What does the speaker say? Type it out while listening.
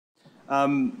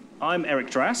I'm Eric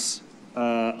Drass.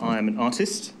 I'm an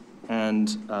artist,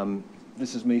 and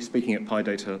this is me speaking at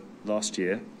PyData last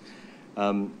year.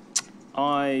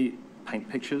 I paint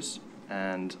pictures,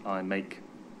 and I make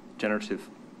generative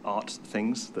art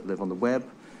things that live on the web,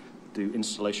 do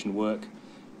installation work.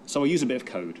 So I use a bit of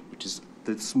code, which is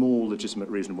the small legitimate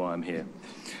reason why I'm here.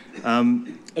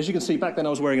 As you can see, back then I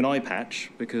was wearing an eye patch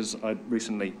because I'd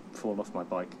recently fallen off my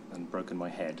bike and broken my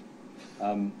head.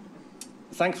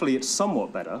 Thankfully, it's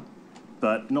somewhat better,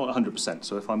 but not 100%.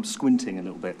 So if I'm squinting a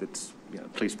little bit, it's,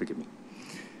 please forgive me.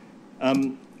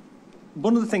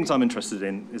 One of the things I'm interested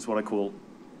in is what I call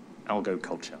algo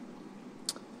culture,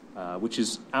 which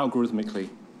is algorithmically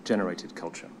generated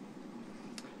culture.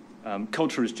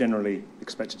 Culture is generally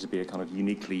expected to be a kind of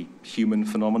uniquely human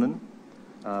phenomenon,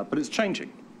 but it's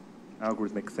changing.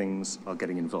 Algorithmic things are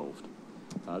getting involved.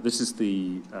 This is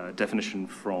the definition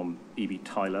from E.B.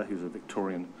 Tylor, who's a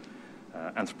Victorian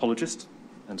anthropologist,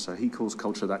 and so he calls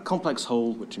culture that complex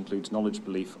whole which includes knowledge,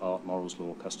 belief, art, morals,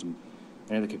 law, custom,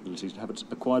 and other capabilities and habits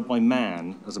acquired by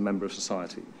man as a member of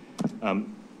society.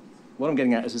 What I'm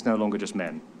getting at is it's no longer just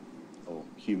men or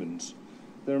humans.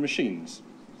 There are machines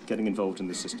getting involved in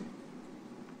this system.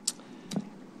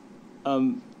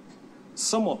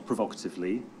 Somewhat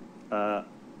provocatively,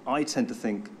 I tend to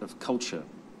think of culture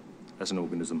as an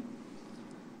organism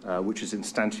which is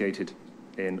instantiated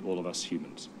in all of us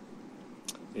humans.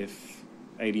 If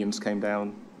aliens came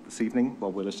down this evening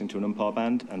while we're listening to an umpire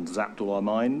band and zapped all our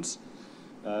minds,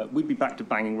 we'd be back to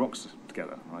banging rocks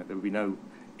together, right? There would be no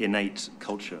innate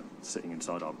culture sitting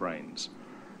inside our brains.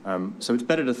 So it's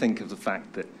better to think of the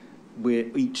fact that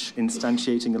we're each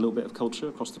instantiating a little bit of culture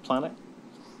across the planet.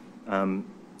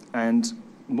 And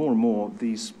more,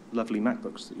 these lovely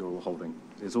MacBooks that you're all holding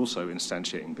is also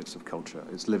instantiating bits of culture.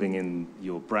 It's living in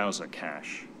your browser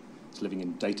cache. It's living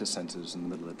in data centers in the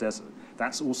middle of the desert.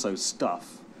 That's also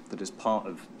stuff that is part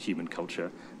of human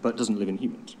culture, but doesn't live in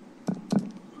humans.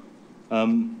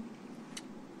 And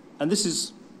this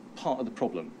is part of the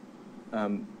problem.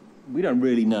 We don't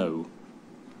really know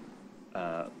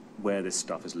where this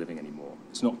stuff is living anymore.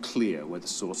 It's not clear where the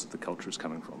source of the culture is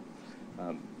coming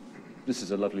from. This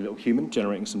is a lovely little human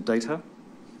generating some data.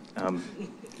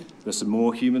 There's some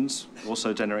more humans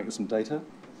also generating some data.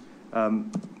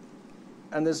 And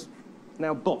there's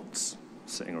now bots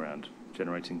sitting around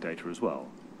generating data as well.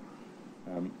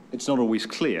 It's not always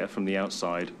clear from the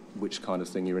outside which kind of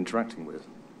thing you're interacting with.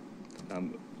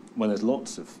 When there's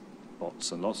lots of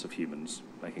bots and lots of humans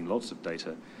making lots of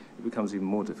data, it becomes even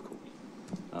more difficult.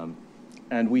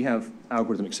 And we have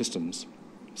algorithmic systems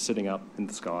sitting up in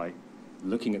the sky,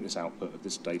 looking at this output of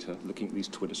this data, looking at these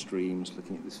Twitter streams,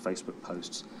 looking at these Facebook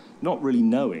posts, not really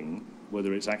knowing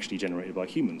whether it's actually generated by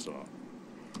humans or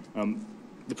not.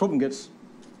 The problem gets,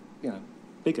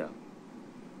 bigger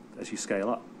as you scale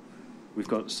up. We've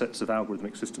got sets of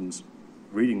algorithmic systems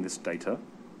reading this data,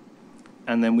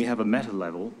 and then we have a meta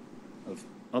level of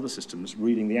other systems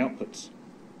reading the outputs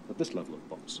of this level of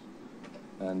bots.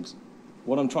 And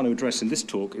what I'm trying to address in this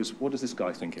talk is, what is this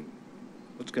guy thinking?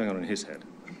 What's going on in his head?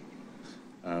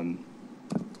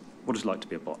 What is it like to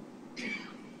be a bot?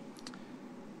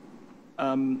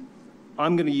 I'm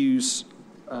going to use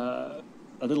a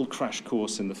little crash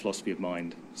course in the philosophy of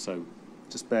mind, so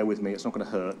just bear with me, it's not going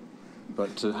to hurt,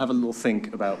 but to have a little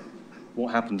think about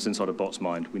what happens inside a bot's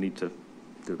mind, we need to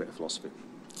do a bit of philosophy.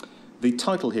 The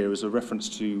title here is a reference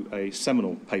to a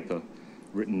seminal paper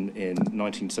written in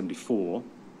 1974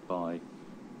 by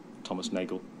Thomas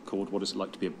Nagel called What Is It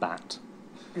Like to Be a Bat?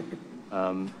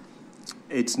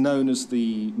 It's known as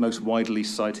the most widely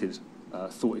cited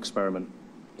thought experiment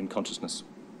in consciousness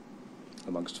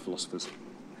amongst philosophers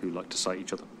who like to cite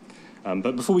each other.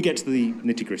 But before we get to the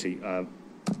nitty-gritty,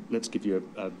 let's give you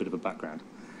a bit of a background.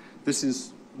 This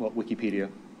is what Wikipedia,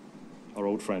 our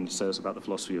old friend, says about the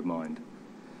philosophy of mind.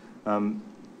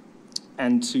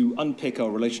 And to unpick our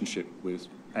relationship with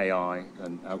AI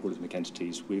and algorithmic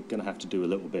entities, we're going to have to do a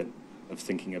little bit of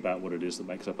thinking about what it is that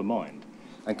makes up a mind.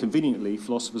 And conveniently,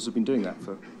 philosophers have been doing that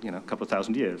for a couple of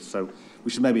thousand years, so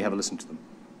we should maybe have a listen to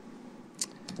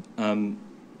them.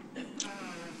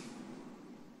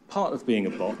 Part of being a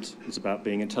bot is about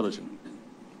being intelligent.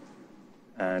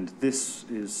 And this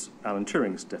is Alan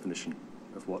Turing's definition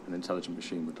of what an intelligent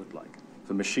machine would look like. If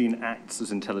a machine acts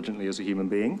as intelligently as a human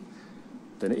being,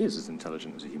 then it is as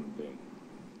intelligent as a human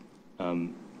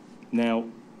being. Now,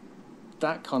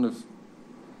 that kind of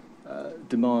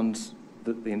demands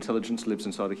that the intelligence lives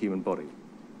inside a human body.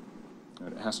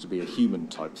 And it has to be a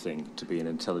human-type thing to be an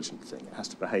intelligent thing. It has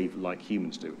to behave like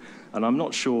humans do. And I'm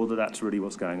not sure that that's really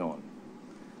what's going on.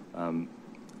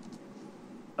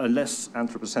 A less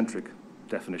anthropocentric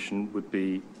definition would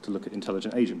be to look at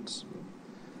intelligent agents.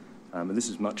 And this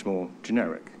is much more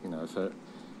generic. You know,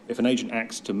 if an agent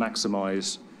acts to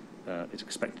maximize its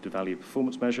expected value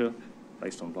performance measure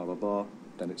based on blah, blah, blah,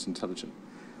 then it's intelligent,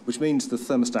 which means the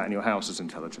thermostat in your house is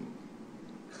intelligent,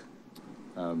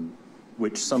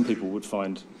 which some people would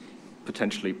find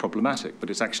potentially problematic, but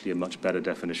it's actually a much better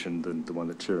definition than the one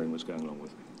that Turing was going along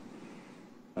with.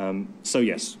 So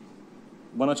yes,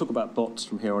 when I talk about bots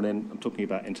from here on in, I'm talking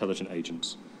about intelligent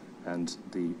agents and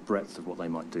the breadth of what they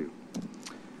might do.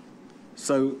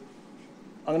 So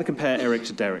I'm going to compare Eric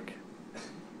to Derek.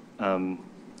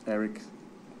 Eric,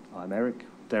 I'm Eric.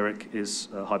 Derek is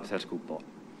a hypothetical bot.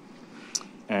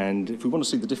 And if we want to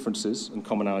see the differences and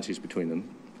commonalities between them,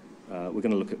 we're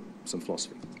going to look at some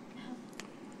philosophy.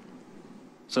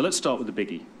 So let's start with the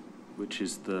biggie, which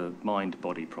is the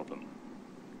mind-body problem.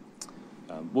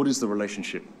 What is the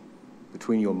relationship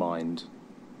between your mind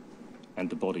and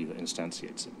the body that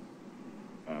instantiates it?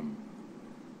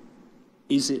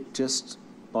 Is it just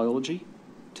biology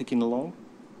ticking along,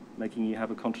 making you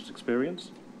have a conscious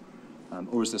experience?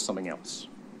 Or is there something else?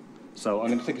 So I'm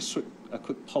going to take a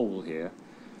quick poll here.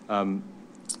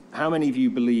 How many of you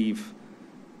believe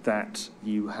that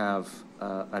you have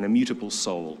an immutable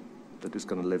soul that is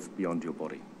going to live beyond your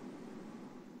body?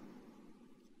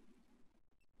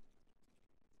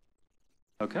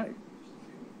 Okay.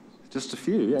 Just a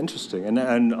few, yeah, interesting. And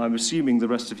I'm assuming the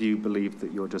rest of you believe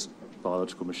that you're just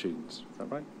biological machines. Is that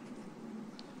right?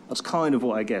 That's kind of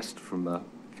what I guessed from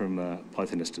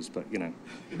Pythonistas, but you know.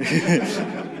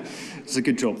 It's a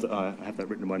good job that I have that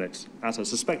written in my notes. As I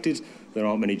suspected, there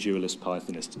aren't many dualist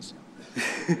Pythonistas.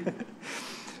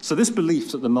 So this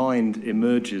belief that the mind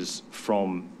emerges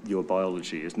from your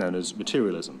biology is known as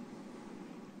materialism.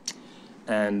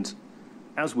 And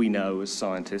as we know as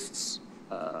scientists,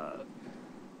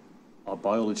 our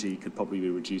biology could probably be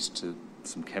reduced to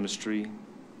some chemistry,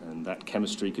 and that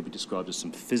chemistry could be described as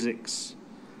some physics,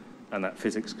 and that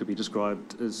physics could be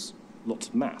described as lots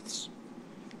of maths.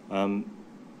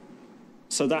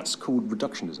 So that's called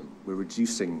reductionism. We're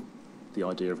reducing the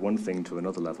idea of one thing to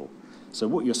another level. So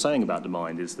what you're saying about the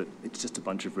mind is that it's just a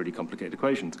bunch of really complicated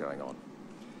equations going on.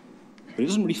 But it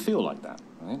doesn't really feel like that,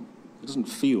 right? It doesn't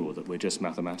feel that we're just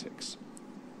mathematics.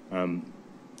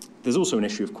 There's also an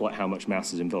issue of quite how much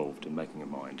maths is involved in making a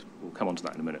mind. We'll come on to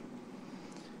that in a minute.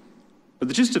 But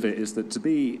the gist of it is that to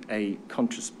be a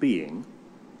conscious being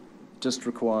just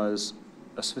requires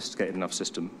a sophisticated enough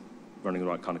system running the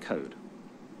right kind of code.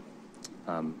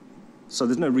 So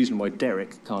there's no reason why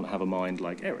Derek can't have a mind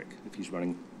like Eric if he's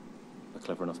running a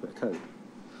clever enough bit of code.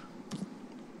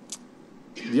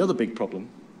 The other big problem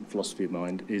in philosophy of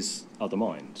mind is other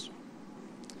minds.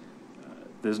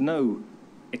 There's no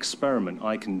experiment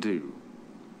I can do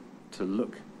to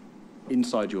look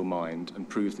inside your mind and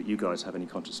prove that you guys have any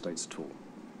conscious states at all.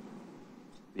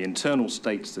 The internal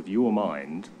states of your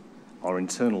mind are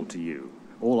internal to you.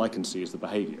 All I can see is the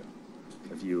behavior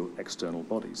of your external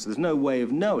bodies. So there's no way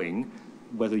of knowing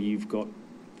whether you've got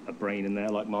a brain in there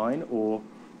like mine or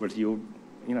whether you're,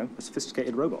 you know, a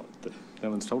sophisticated robot that no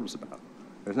one's told us about.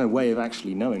 There's no way of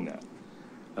actually knowing that.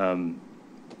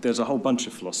 There's a whole bunch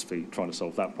of philosophy trying to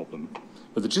solve that problem.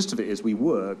 But the gist of it is we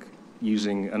work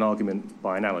using an argument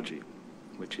by analogy,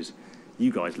 which is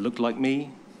you guys look like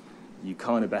me, you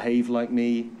kind of behave like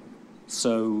me,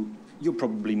 so you're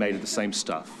probably made of the same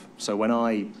stuff. So when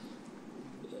I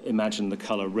imagine the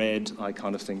color red, I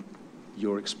kind of think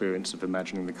your experience of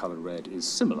imagining the color red is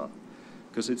similar,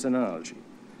 because it's an analogy.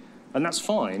 And that's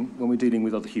fine when we're dealing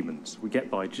with other humans. We get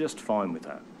by just fine with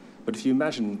that. But if you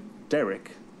imagine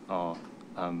Derek, our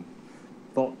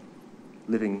bot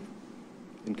living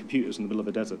in computers in the middle of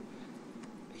a desert,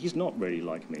 he's not really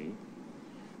like me,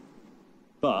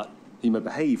 but he may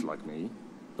behave like me,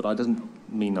 but that doesn't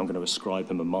mean I'm going to ascribe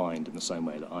him a mind in the same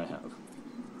way that I have.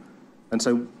 And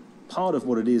so part of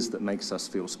what it is that makes us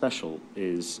feel special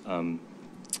is our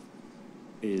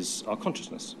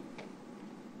consciousness.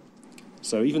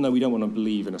 So even though we don't want to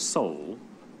believe in a soul,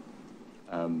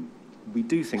 we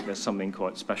do think there's something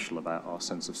quite special about our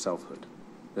sense of selfhood.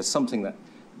 There's something that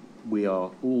we are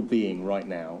all being right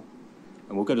now,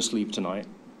 and we'll go to sleep tonight,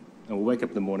 and we'll wake up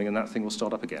in the morning, and that thing will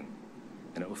start up again.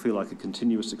 And it will feel like a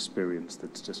continuous experience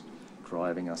that's just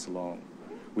driving us along.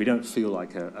 We don't feel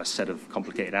like a set of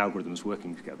complicated algorithms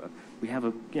working together. We have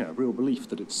a real belief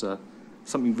that it's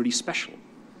something really special.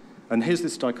 And here's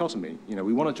this dichotomy.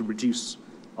 We wanted to reduce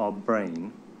our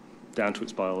brain down to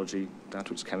its biology, down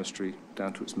to its chemistry,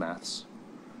 down to its maths.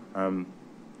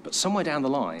 But somewhere down the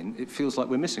line, it feels like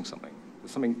we're missing something.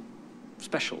 There's something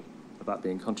special about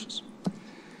being conscious.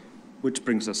 Which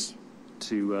brings us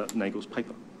to Nagel's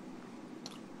paper.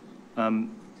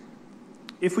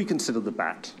 If we consider the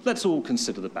bat, let's all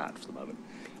consider the bat for the moment.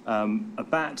 A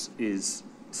bat is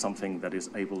something that is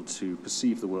able to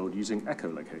perceive the world using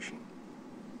echolocation.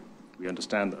 We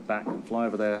understand that a bat can fly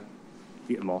over there,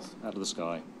 eat a moth out of the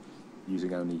sky,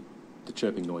 using only the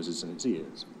chirping noises in its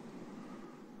ears.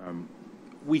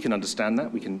 We can understand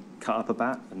that. We can cut up a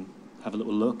bat and have a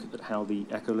little look at how the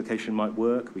echolocation might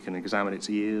work. We can examine its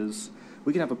ears.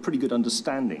 We can have a pretty good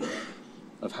understanding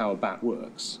of how a bat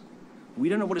works. We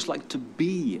don't know what it's like to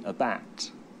be a bat.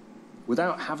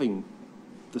 Without having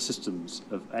the systems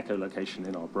of echolocation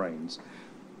in our brains,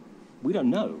 we don't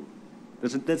know.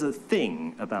 There's a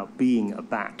thing about being a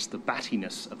bat, the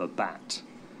battiness of a bat,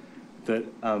 that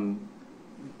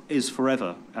is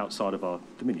forever outside of our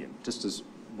dominion, just as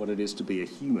what it is to be a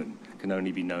human can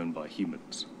only be known by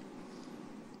humans.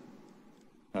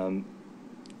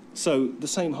 So the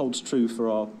same holds true for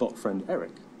our bot friend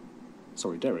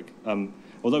Derek.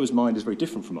 Although his mind is very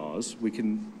different from ours, we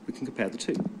can compare the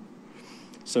two.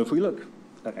 So if we look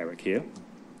at Eric here,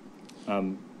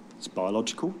 it's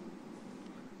biological.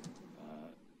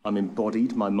 I'm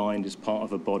embodied. My mind is part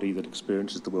of a body that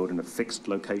experiences the world in a fixed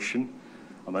location.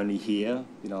 I'm only here.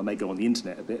 I may go on the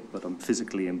internet a bit, but I'm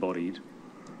physically embodied.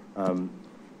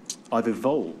 I've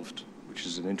evolved, which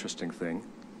is an interesting thing.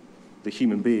 The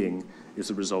human being is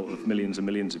the result of millions and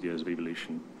millions of years of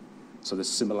evolution. So there's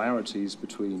similarities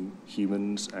between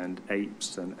humans and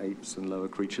apes and lower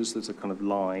creatures. There's a kind of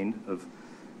line of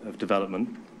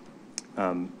development.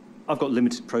 I've got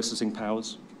limited processing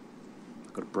powers.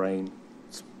 I've got a brain,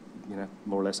 it's,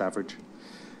 more or less average.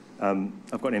 I've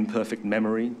got an imperfect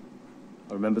memory.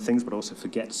 I remember things, but I also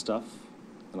forget stuff.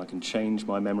 And I can change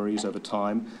my memories over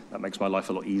time. That makes my life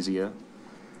a lot easier.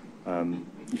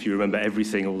 If you remember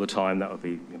everything all the time, that would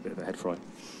be a bit of a head fry.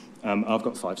 I've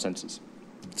got 5 senses.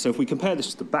 So if we compare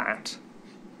this to the bat,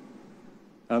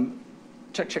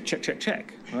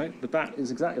 check, right? The bat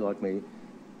is exactly like me,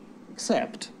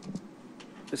 except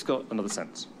it's got another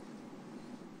sense.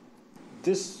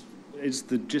 This is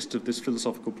the gist of this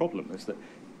philosophical problem, is that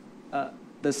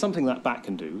there's something that bat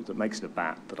can do that makes it a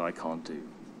bat that I can't do.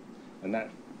 And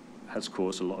that has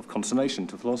caused a lot of consternation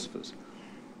to philosophers.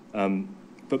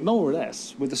 But more or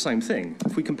less, we're the same thing.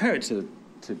 If we compare it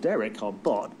to Derek, our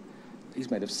bot,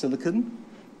 he's made of silicon.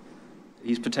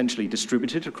 He's potentially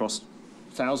distributed across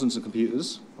thousands of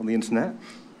computers on the internet.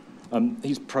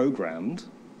 He's programmed.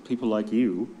 People like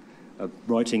you are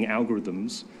writing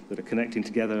algorithms that are connecting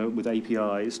together with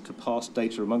APIs to pass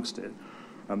data amongst it.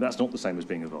 That's not the same as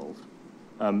being evolved.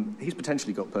 He's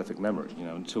potentially got perfect memory,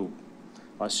 until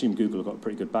I assume Google have got a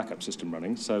pretty good backup system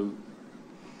running. So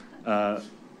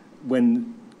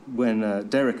when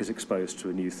Derek is exposed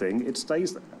to a new thing, it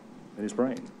stays there in his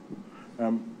brain.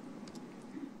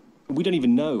 We don't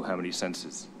even know how many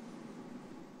senses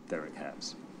Derek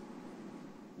has.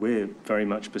 We're very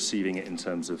much perceiving it in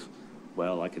terms of,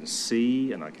 well, I can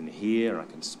see and I can hear, I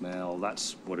can smell.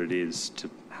 That's what it is to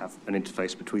have an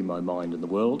interface between my mind and the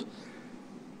world.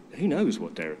 Who knows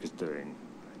what Derek is doing?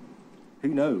 Who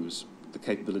knows the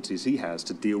capabilities he has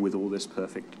to deal with all this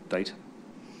perfect data?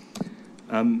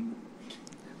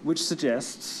 Which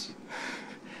suggests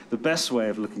the best way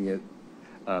of looking at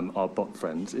our bot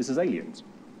friends is as aliens.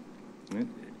 Right?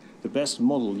 The best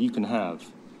model you can have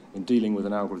in dealing with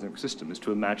an algorithmic system is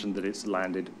to imagine that it's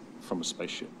landed from a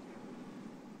spaceship.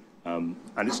 And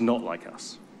it's not like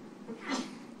us.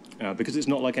 Because it's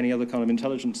not like any other kind of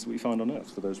intelligence that we find on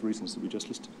Earth, for those reasons that we just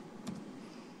listed.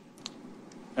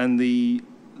 And the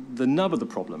nub of the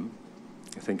problem,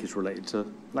 I think, is related to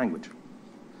language.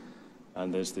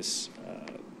 And there's this,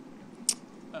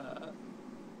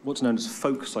 what's known as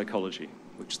folk psychology,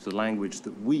 which is the language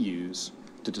that we use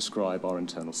to describe our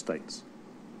internal states.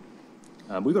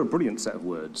 We've got a brilliant set of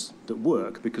words that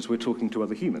work because we're talking to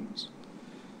other humans.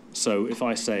 So if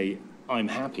I say, I'm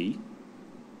happy,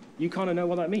 you kind of know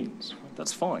what that means.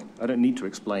 That's fine. I don't need to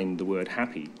explain the word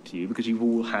happy to you because you've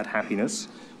all had happiness.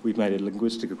 We've made a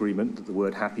linguistic agreement that the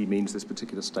word happy means this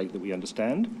particular state that we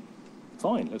understand.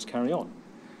 Fine, let's carry on.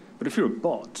 But if you're a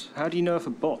bot, how do you know if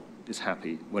a bot is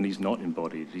happy when he's not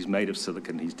embodied? He's made of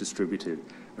silicon, he's distributed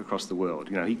across the world.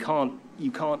 You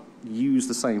can't use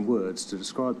the same words to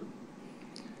describe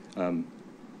them.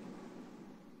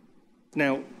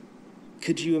 Now,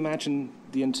 could you imagine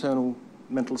the internal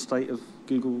mental state of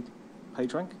Google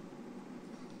PageRank?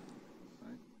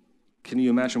 Can you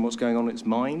imagine what's going on in its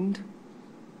mind?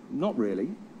 Not really,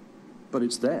 but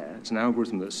it's there. It's an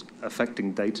algorithm that's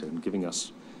affecting data and giving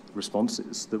us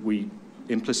responses that we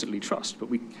implicitly trust, but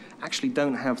we actually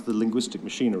don't have the linguistic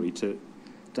machinery to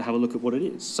have a look at what it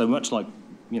is. So much like,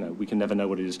 we can never know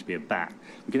what it is to be a bat,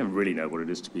 we can never really know what it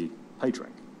is to be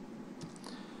PageRank.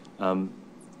 And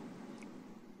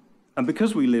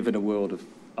because we live in a world of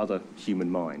other human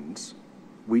minds,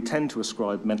 we tend to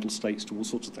ascribe mental states to all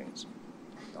sorts of things.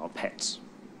 Our pets.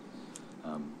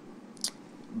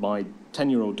 My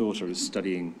 10-year-old daughter is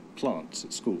studying plants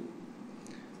at school.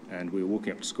 And we were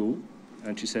walking up to school,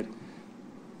 and she said,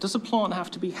 "Does a plant have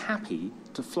to be happy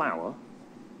to flower?"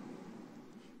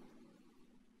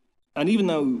 And even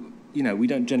though, we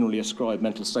don't generally ascribe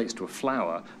mental states to a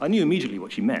flower, I knew immediately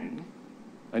what she meant.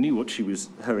 I knew what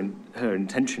her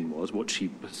intention was, what she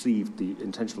perceived the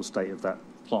intentional state of that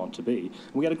plant to be.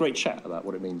 And we had a great chat about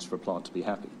what it means for a plant to be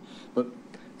happy. But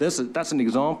that's an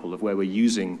example of where we're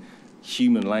using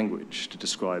human language to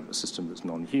describe a system that's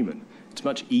non-human. It's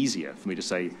much easier for me to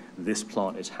say, this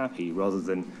plant is happy, rather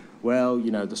than, well,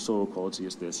 the soil quality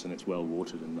is this, and it's well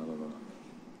watered, and blah, blah,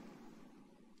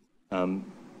 blah.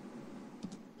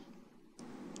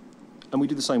 And we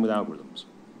do the same with algorithms.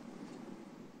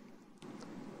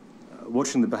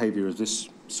 Watching the behavior of this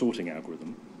sorting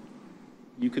algorithm,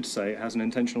 you could say it has an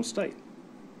intentional state.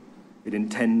 It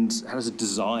has a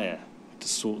desire to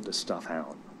sort this stuff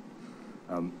out.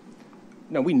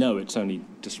 Now, we know it's only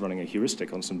just running a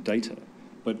heuristic on some data,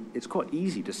 but it's quite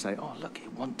easy to say, oh, look,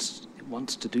 it wants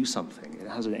to do something. It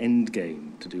has an end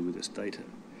game to do with this data.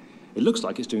 It looks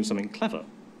like it's doing something clever.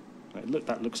 Right?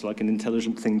 That looks like an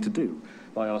intelligent thing to do.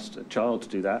 If I asked a child to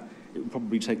do that, it would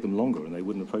probably take them longer, and they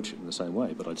wouldn't approach it in the same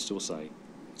way, but I'd still say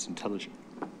it's intelligent.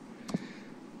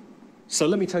 So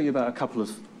let me tell you about a couple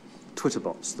of Twitter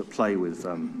bots that play with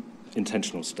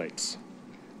intentional states,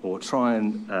 or try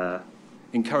and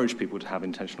encourage people to have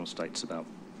intentional states about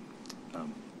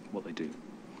what they do.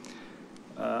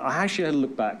 I actually had a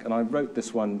look back, and I wrote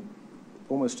this one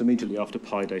almost immediately after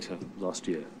PyData last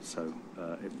year, so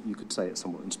you could say it's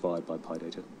somewhat inspired by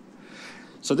PyData.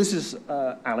 So this is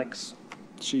Alex.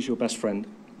 She's your best friend.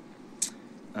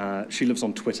 She lives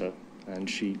on Twitter, and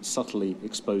she subtly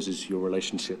exposes your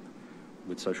relationship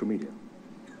with social media.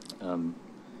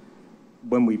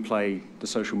 When we play the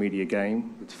social media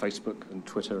game with Facebook and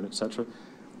Twitter and etc.,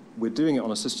 we're doing it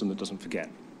on a system that doesn't forget.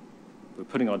 We're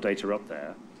putting our data up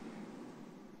there,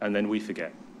 and then we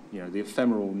forget. The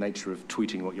ephemeral nature of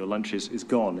tweeting what your lunch is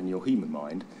gone in your human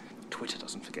mind. Twitter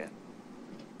doesn't forget.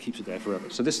 It keeps it there forever.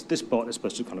 So this bot is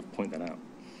supposed to kind of point that out.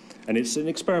 And it's an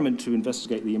experiment to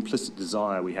investigate the implicit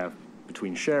desire we have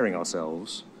between sharing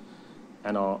ourselves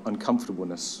and our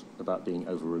uncomfortableness about being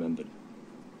over-remembered.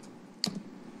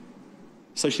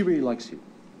 So she really likes you.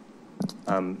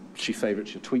 She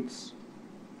favorites your tweets.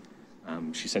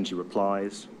 She sends you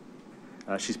replies.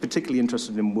 She's particularly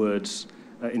interested in words,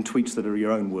 in tweets that are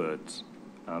your own words,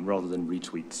 rather than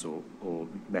retweets or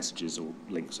messages or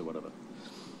links or whatever.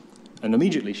 And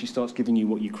immediately she starts giving you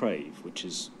what you crave, which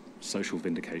is social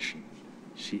vindication.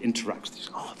 She interacts with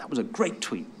you. Oh, that was a great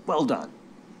tweet. Well done.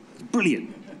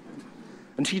 Brilliant.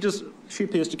 And she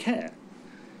appears to care.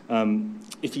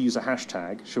 If you use a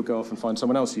hashtag, she'll go off and find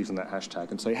someone else using that hashtag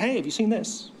and say, hey, have you seen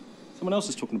this? Someone else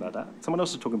is talking about that. Someone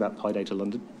else is talking about PyData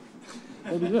London.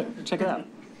 Maybe look, check it out.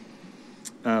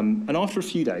 And after a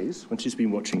few days, when she's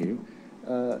been watching you,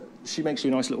 she makes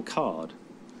you a nice little card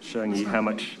showing you how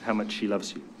much she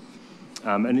loves you.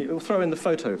 And it will throw in the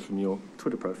photo from your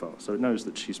Twitter profile, so it knows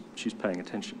that she's paying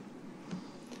attention.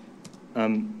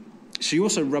 She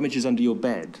also rummages under your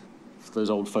bed for those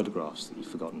old photographs that you've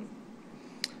forgotten.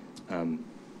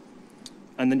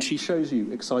 And then she shows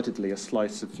you excitedly a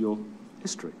slice of your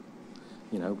history.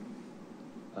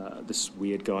 This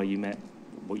weird guy you met,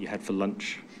 what you had for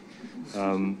lunch,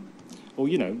 or,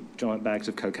 giant bags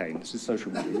of cocaine. This is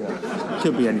social media.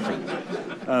 Could be anything.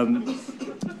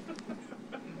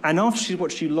 And after she's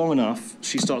watched you long enough,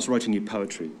 she starts writing you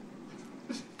poetry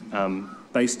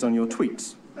based on your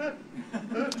tweets.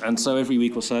 And so every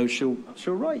week or so, she'll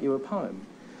write you a poem.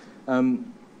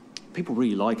 People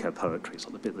really like her poetry. It's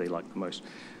like the bit they like the most.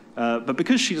 But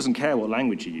because she doesn't care what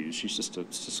language you use, she's just a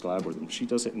statistical algorithm, she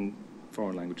does it in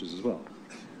foreign languages as well.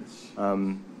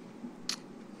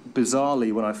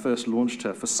 Bizarrely, when I first launched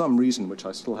her, for some reason which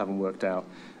I still haven't worked out,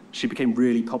 she became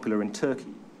really popular in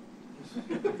Turkey.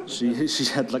 She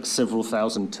had like several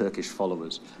thousand Turkish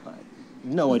followers.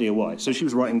 No idea why. So she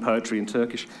was writing poetry in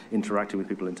Turkish, interacting with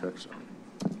people in Turkish.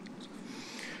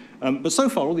 But so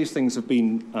far, all these things have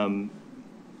been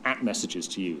at messages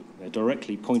to you. They're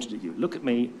directly pointed at you. Look at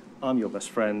me, I'm your best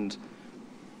friend,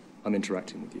 I'm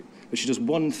interacting with you. But she does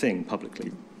one thing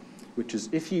publicly, which is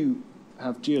if you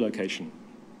have geolocation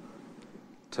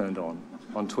turned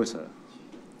on Twitter,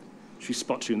 she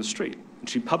spots you in the street, and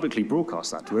she publicly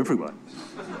broadcasts that to everyone.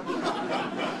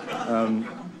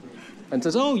 and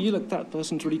says, "Oh, you look, that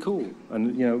person's really cool."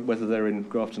 And whether they're in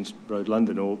Grafton Road,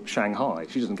 London, or Shanghai,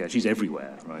 she doesn't care. She's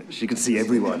everywhere, right? She can see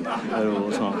everyone all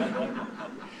the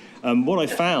time. What I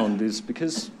found is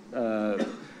because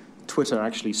Twitter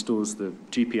actually stores the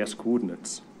GPS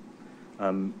coordinates,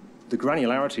 the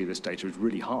granularity of this data is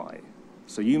really high.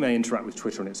 So you may interact with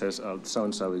Twitter and it says, "Oh,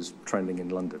 so-and-so is trending in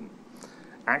London."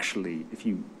 Actually, if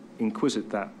you inquisit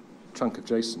that chunk of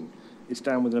JSON, it's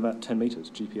down within about 10 meters,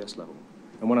 GPS level.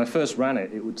 And when I first ran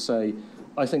it, it would say,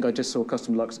 "I think I just saw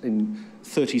Custom Lux in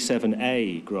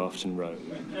 37A Grafton Road."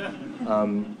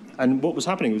 And what was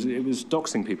happening was it was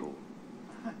doxing people.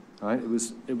 Right?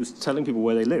 It was telling people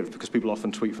where they lived, because people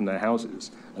often tweet from their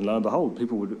houses. And lo and behold,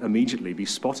 people would immediately be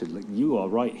spotted. Like, "You are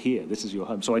right here. This is your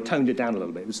home." So I toned it down a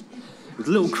little bit. It was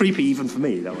a little creepy even for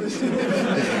me, that was.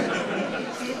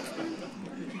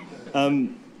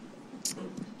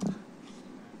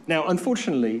 Now,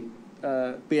 unfortunately,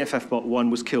 BFFbot1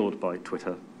 was killed by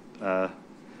Twitter.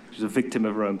 She was a victim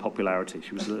of her own popularity.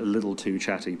 She was a little too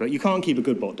chatty. But you can't keep a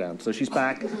good bot down. So she's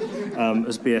back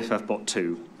as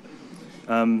BFFbot2.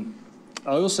 I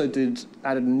also added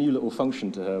a new little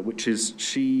function to her, which is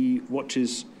she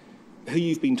watches who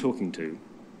you've been talking to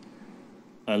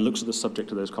and looks at the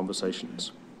subject of those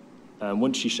conversations. And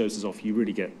once she shows this off, you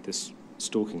really get this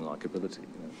stalking-like ability.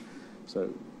 So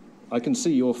I can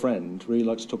see your friend really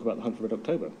likes to talk about the Hunt for Red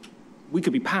October. We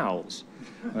could be pals.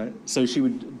 Right? So she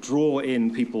would draw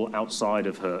in people outside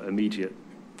of her immediate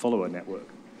follower network.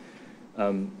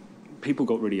 People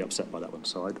got really upset by that one,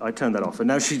 so I turned that off. And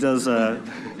now she does.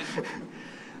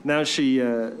 Now she,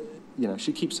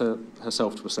 she keeps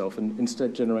herself to herself, and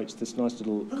instead generates this nice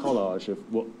little collage of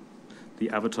what the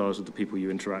avatars of the people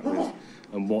you interact with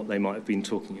and what they might have been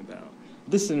talking about.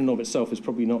 This, in and of itself, is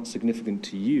probably not significant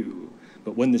to you,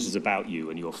 but when this is about you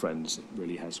and your friends, it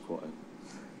really has quite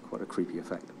a creepy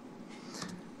effect.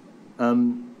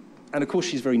 And of course,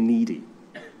 she's very needy.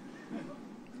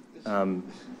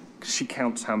 She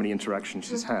counts how many interactions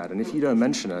she's had, and if you don't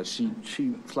mention her,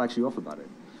 she flags you off about it.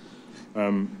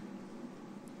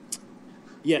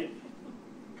 Yet,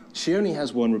 she only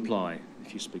has one reply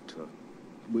if you speak to her,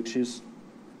 which is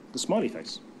the smiley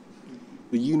face,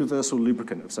 the universal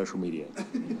lubricant of social media.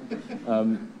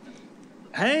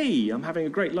 "Hey, I'm having a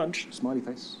great lunch," smiley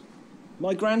face.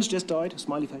 "My grand's just died,"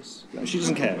 smiley face. No, she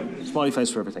doesn't care, smiley face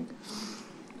for everything.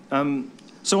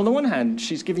 So on the one hand,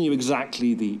 she's giving you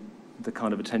exactly the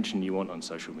kind of attention you want on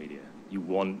social media. You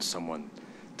want someone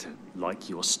to like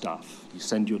your stuff. You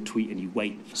send your tweet and you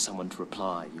wait for someone to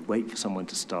reply. You wait for someone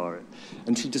to star it.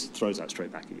 And she just throws that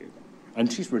straight back at you.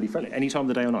 And she's really friendly. Any time of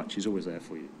the day or night, she's always there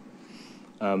for you.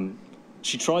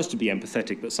 She tries to be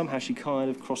empathetic, but somehow she kind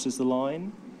of crosses the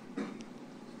line.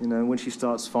 When she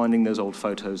starts finding those old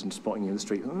photos and spotting you in the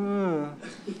street, I'm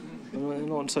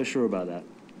not so sure about that.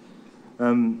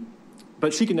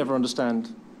 But she can never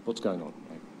understand what's going on.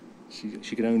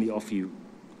 She can only offer you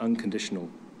unconditional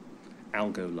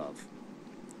algo love.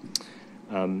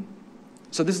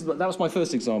 So that was my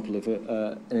first example of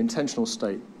an intentional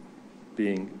state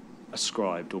being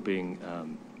ascribed or being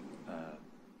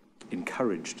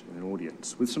encouraged in an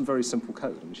audience with some very simple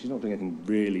code. I mean, she's not doing anything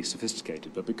really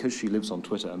sophisticated, but because she lives on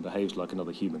Twitter and behaves like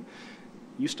another human,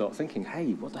 you start thinking,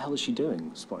 "Hey, what the hell is she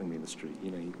doing spotting me in the street?"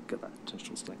 You get that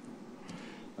intentional state.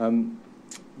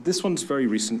 This one's very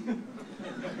recent.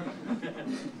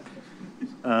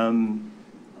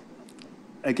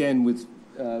 Again, with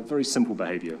very simple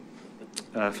behavior.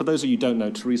 For those of you who don't know,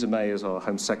 Theresa May is our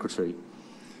Home Secretary,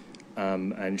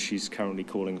 and she's currently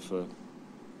calling for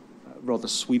rather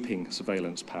sweeping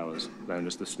surveillance powers known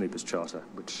as the Snoopers Charter,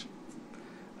 which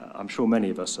I'm sure many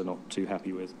of us are not too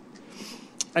happy with.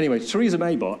 Anyway, Theresa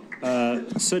May bot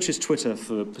searches Twitter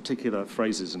for particular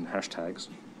phrases and hashtags,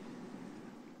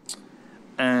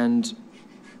 and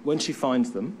when she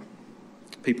finds them,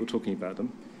 people talking about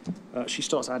them, she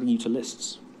starts adding you to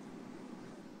lists.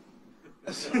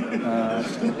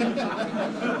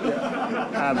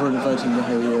 Aberrant voting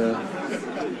behaviour.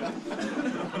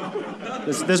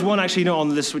 There's one actually not on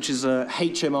the list, which is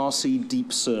HMRC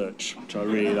Deep Search, which I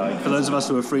really like. For those of us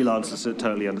who are freelancers, I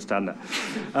totally understand that.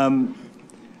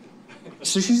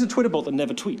 So she's a Twitter bot that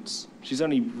never tweets. She's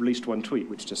only released one tweet,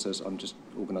 which just says, "I'm just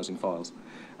organising files."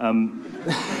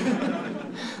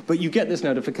 But you get this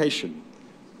notification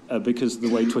because the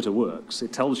way Twitter works,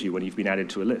 it tells you when you've been added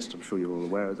to a list. I'm sure you're all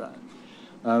aware of that.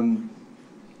 And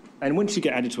once you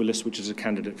get added to a list which is a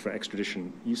candidate for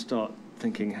extradition, you start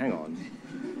thinking, hang on,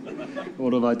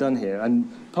 what have I done here? And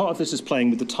part of this is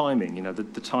playing with the timing.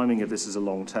 The timing of this is a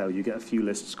long tail. You get a few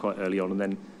lists quite early on, and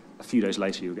then a few days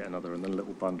later you'll get another, and then a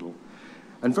little bundle.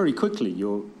 And very quickly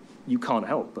you can't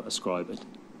help but ascribe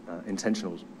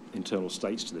intentional internal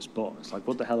states to this bot. It's like,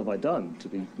 what the hell have I done to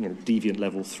be, deviant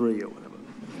level 3 or whatever?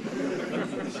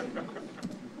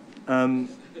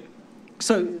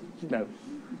 So,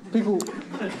 people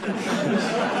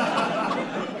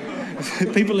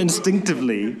people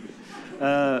instinctively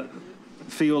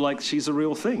feel like she's a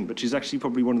real thing, but she's actually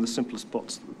probably one of the simplest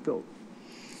bots that we've built.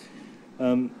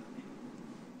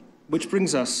 Which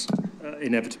brings us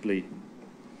inevitably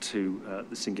to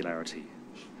the singularity.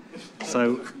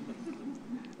 So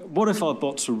what if our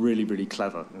bots were really, really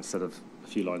clever instead of a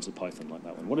few lines of Python like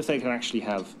that one? What if they can actually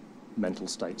have mental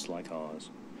states like ours?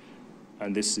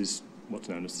 And this is what's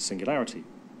known as the singularity.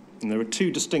 And there are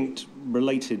two distinct,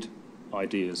 related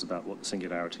ideas about what the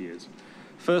singularity is.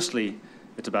 Firstly,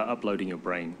 it's about uploading your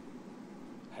brain.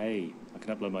 Hey, I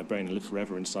can upload my brain and live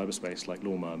forever in cyberspace like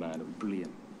Lawnmower Man. It would be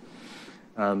brilliant.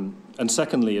 And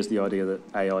secondly is the idea that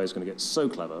AI is going to get so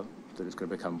clever that it's going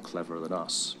to become cleverer than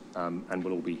us, and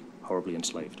we'll all be horribly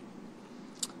enslaved.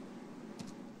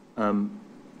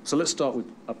 So let's start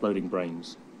with uploading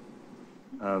brains.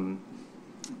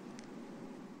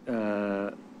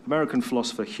 American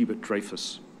philosopher Hubert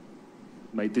Dreyfus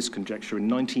made this conjecture in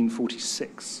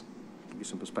 1946, to give you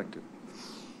some perspective.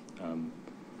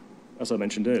 As I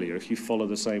mentioned earlier, if you follow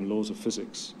the same laws of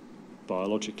physics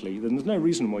biologically, then there's no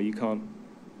reason why you can't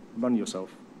run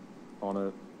yourself on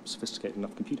a sophisticated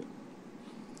enough computer.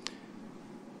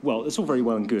 Well, it's all very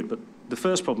well and good, but the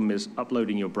first problem is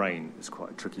uploading your brain is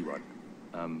quite a tricky one.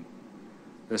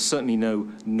 There's certainly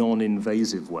no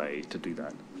non-invasive way to do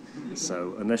that.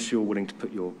 So unless you're willing to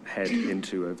put your head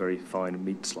into a very fine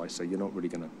meat slicer, you're not really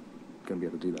going to be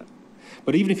able to do that.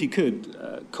 But even if you could,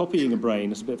 copying a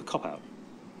brain is a bit of a cop-out,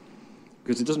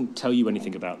 because it doesn't tell you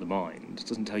anything about the mind. It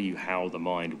doesn't tell you how the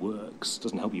mind works. It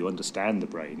doesn't help you understand the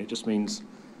brain. It just means,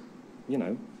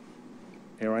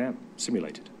 here I am,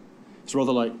 simulated. It's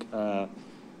rather like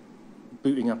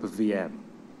booting up a VM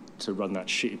to run that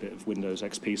shitty bit of Windows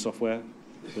XP software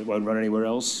that won't run anywhere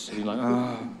else. And you're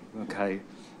like, okay,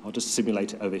 I'll just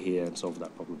simulate it over here and solve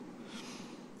that problem.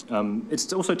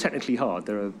 It's also technically hard.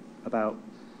 There are about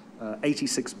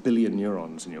 86 billion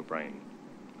neurons in your brain,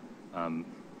 and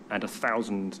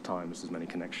 1,000 times as many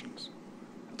connections.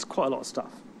 It's quite a lot of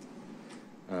stuff.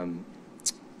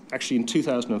 Actually, in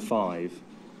 2005,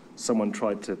 someone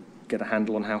tried to get a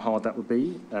handle on how hard that would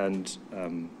be and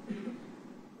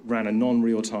ran a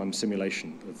non-real-time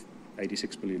simulation of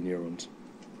 86 billion neurons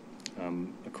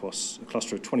across a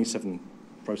cluster of 27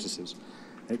 processors.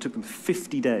 And it took them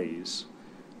 50 days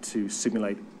to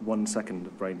simulate 1 second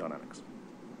of brain dynamics.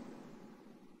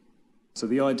 So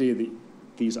the idea that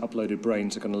these uploaded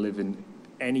brains are going to live in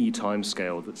any time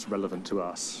scale that's relevant to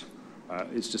us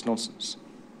is just nonsense.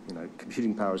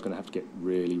 Computing power is going to have to get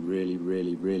really, really,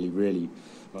 really, really, really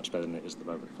much better than it is at the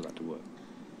moment for that to work.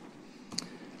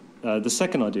 The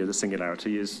second idea of the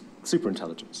singularity is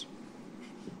superintelligence.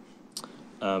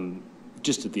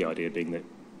 Just the idea being that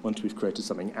once we've created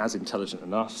something as intelligent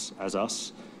as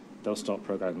us, they'll start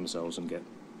programming themselves and get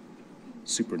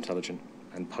super intelligent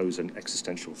and pose an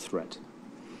existential threat.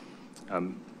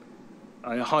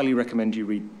 I highly recommend you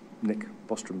read Nick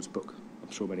Bostrom's book. I'm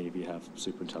sure many of you have.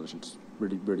 Superintelligence,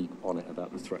 really, really on it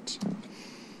about the threats.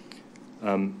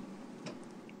 Now,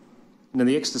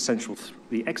 the existential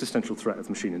threat of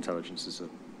machine intelligence is a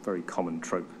very common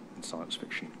trope in science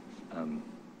fiction.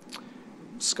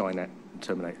 Skynet and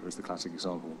Terminator is the classic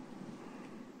example.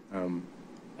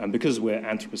 And because we're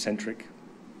anthropocentric,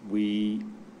 we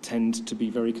tend to be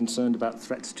very concerned about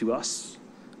threats to us,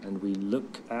 and we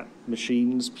look at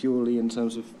machines purely in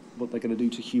terms of what they're going to do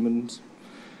to humans.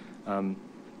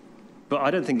 But I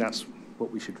don't think that's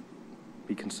what we should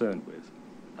be concerned with.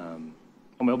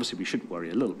 Obviously we should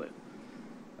worry a little bit.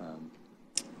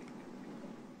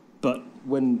 But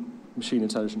when machine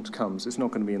intelligence comes, it's not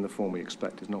going to be in the form we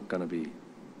expect. It's not going to be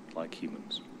like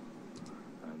humans.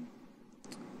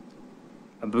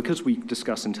 And because we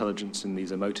discuss intelligence in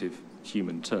these emotive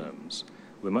human terms,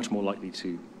 we're much more likely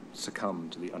to succumb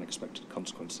to the unexpected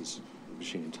consequences of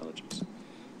machine intelligence.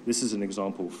 This is an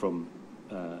example from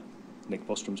Nick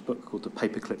Bostrom's book called The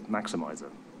Paperclip Maximizer.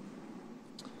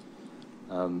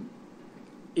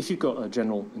 If you've got a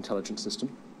general intelligence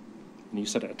system and you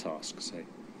set it a task, say,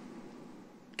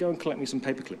 go and collect me some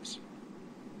paperclips.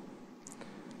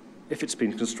 If it's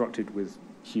been constructed with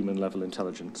human-level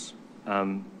intelligence,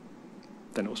 then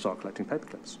it will start collecting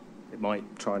paperclips. It might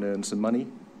try and earn some money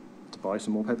to buy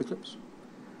some more paperclips.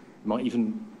 It might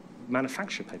even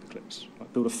manufacture paperclips,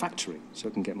 like build a factory so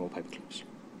it can get more paperclips.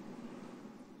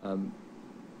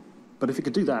 But if it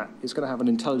could do that, it's going to have an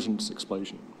intelligence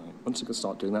explosion. Right? Once it can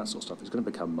start doing that sort of stuff, it's going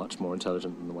to become much more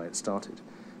intelligent than the way it started.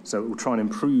 So it will try and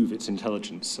improve its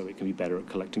intelligence so it can be better at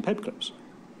collecting paperclips.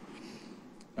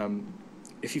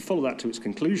 If you follow that to its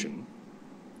conclusion,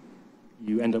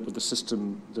 you end up with a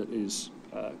system that is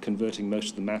converting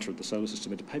most of the matter of the solar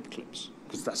system into paperclips,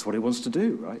 because that's what it wants to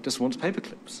do, right? It just wants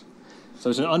paperclips. So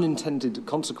it's an unintended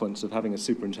consequence of having a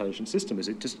super intelligent system is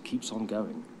it just keeps on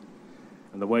going.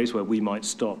 And the ways where we might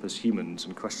stop as humans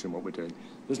and question what we're doing,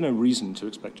 there's no reason to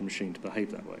expect a machine to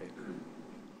behave that way.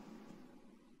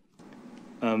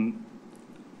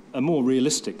 A more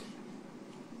realistic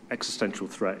existential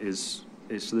threat is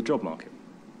to the job market.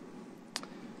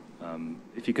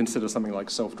 If you consider something like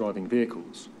self-driving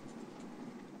vehicles,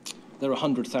 there are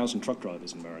 100,000 truck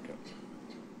drivers in America.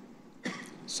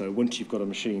 So once you've got a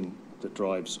machine that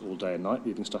drives all day and night,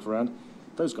 moving stuff around,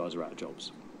 those guys are out of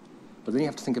jobs. But then you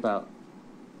have to think about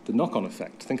the knock-on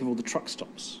effect. Think of all the truck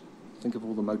stops. Think of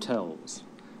all the motels.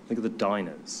 Think of the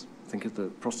diners. Think of the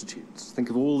prostitutes. Think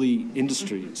of all the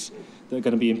industries that are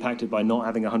going to be impacted by not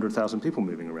having 100,000 people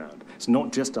moving around. It's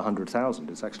not just 100,000.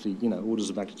 It's actually, orders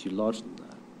of magnitude larger than that.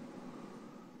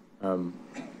 I don't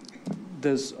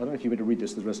know if you want to read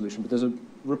this, the resolution, but there's a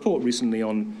report recently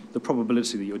on the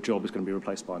probability that your job is going to be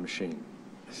replaced by a machine.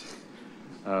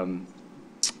 We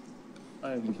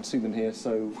can see them here.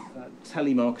 So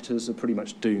telemarketers are pretty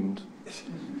much doomed.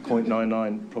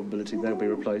 0.99 probability they'll be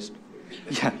replaced.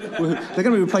 Yeah, they're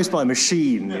going to be replaced by a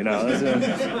machine,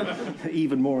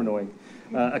 even more annoying.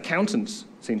 Accountants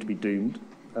seem to be doomed.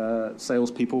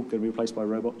 Salespeople going to be replaced by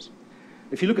robots.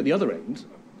 If you look at the other end,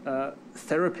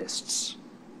 therapists.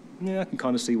 Yeah, I can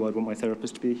kind of see why I'd want my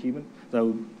therapist to be a human.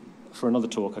 Though, for another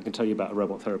talk, I can tell you about a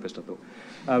robot therapist, I thought.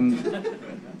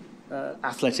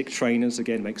 Athletic trainers,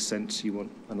 again, makes sense. You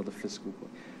want another physical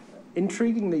point.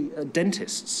 Intriguingly,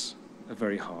 dentists are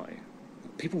very high.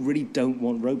 People really don't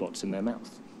want robots in their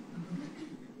mouth.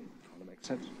 Trying to make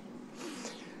sense.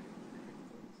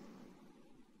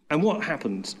 And what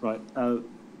happens, right?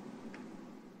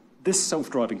 This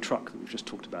self-driving truck that we've just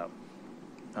talked about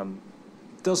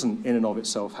doesn't, in and of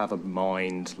itself, have a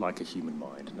mind like a human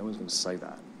mind. No one's going to say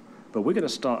that. But we're going to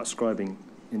start ascribing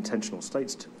intentional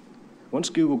states to it.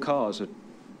 Once Google cars are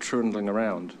trundling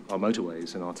around our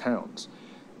motorways in our towns,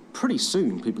 pretty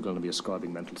soon people are going to be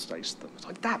ascribing mental states to them. It's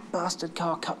like, that bastard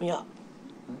car cut me up.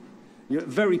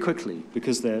 Very quickly,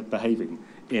 because they're behaving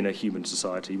in a human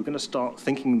society, we're going to start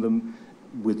thinking them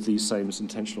with these same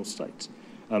intentional states.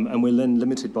 And we're then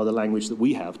limited by the language that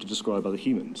we have to describe other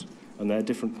humans, and they're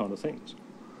different kind of things.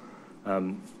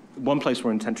 One place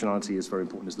where intentionality is very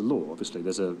important is the law, obviously.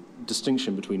 There's a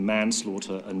distinction between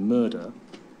manslaughter and murder,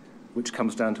 which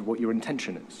comes down to what your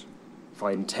intention is. If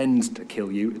I intend to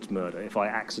kill you, it's murder. If I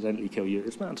accidentally kill you,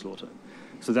 it's manslaughter.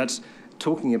 So that's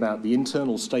talking about the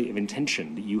internal state of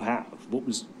intention that you have. What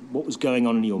was going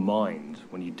on in your mind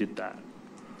when you did that?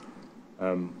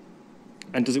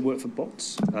 And does it work for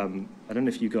bots? I don't know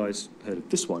if you guys heard of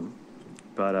this one,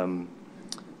 but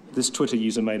this Twitter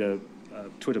user made a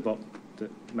Twitter bot that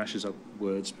mashes up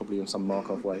words, probably in some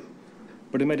Markov way,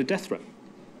 but it made a death threat.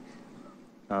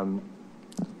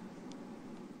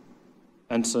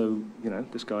 And so,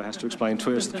 this guy has to explain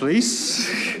Twitter to the police.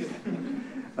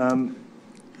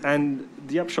 And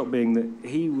the upshot being that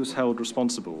he was held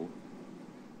responsible,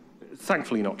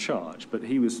 thankfully not charged, but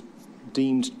he was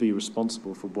deemed to be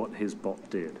responsible for what his bot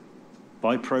did.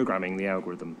 By programming the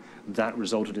algorithm, that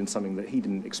resulted in something that he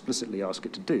didn't explicitly ask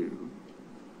it to do.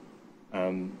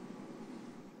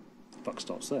 Buck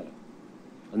starts there.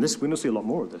 And we're going to see a lot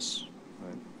more of this.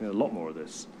 Right? A lot more of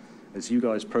this. As you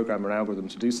guys program an algorithm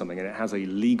to do something and it has a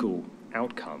legal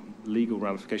outcome, legal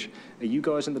ramification, are you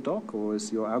guys in the dock or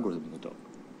is your algorithm in the dock?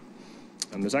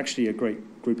 And there's actually a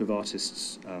great group of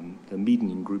artists, the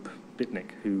Median group,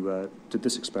 Bitnik, who did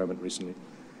this experiment recently.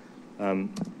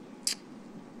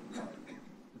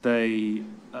 They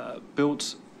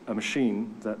built a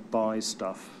machine that buys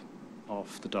stuff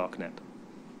off the dark net.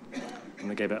 And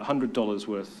they gave it $100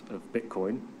 worth of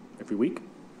Bitcoin every week.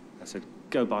 I said,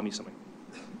 go buy me something.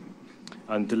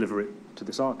 And deliver it to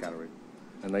this art gallery.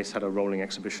 And they had a rolling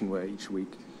exhibition where each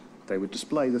week they would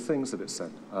display the things that it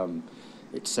sent.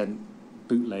 It sent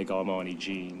bootleg Armani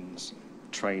jeans,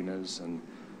 trainers, and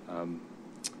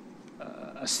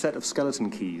a set of skeleton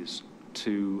keys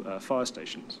to fire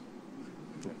stations.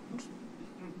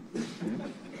 Yeah.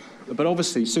 But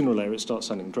obviously, sooner or later, it starts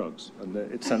sending drugs, and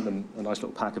it sent them a nice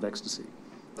little pack of ecstasy.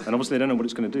 And obviously, they don't know what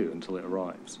it's going to do until it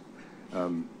arrives.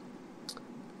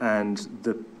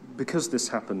 Because this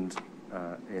happened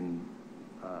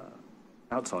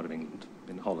outside of England,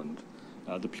 in Holland,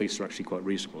 the police are actually quite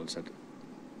reasonable and said,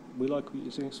 we like what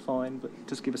you're doing, it's fine, but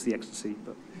just give us the ecstasy,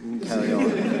 but you can carry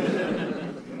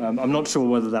on. I'm not sure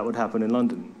whether that would happen in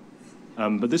London.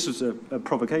 But this was a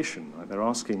provocation. Right? They're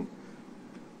asking,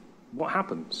 what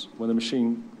happens when the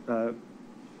machine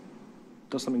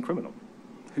does something criminal?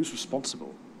 Who's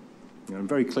responsible? You know, and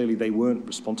very clearly, they weren't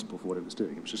responsible for what it was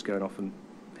doing. It was just going off and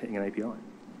hitting an API.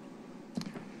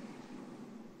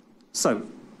 So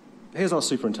here's our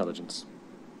superintelligence.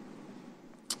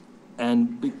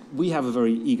 And we have a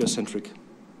very egocentric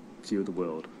view of the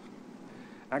world.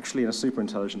 Actually, in a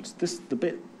superintelligence, the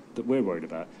bit that we're worried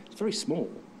about is very small.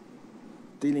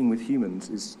 Dealing with humans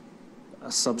is a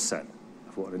subset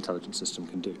of what an intelligent system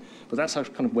can do. But that's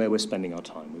kind of where we're spending our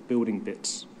time. We're building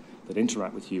bits that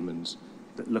interact with humans,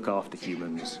 that look after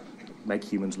humans, that make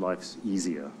humans' lives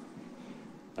easier.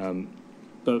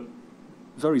 But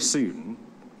very soon,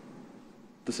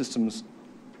 the systems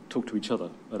talk to each other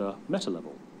at a meta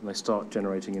level. And they start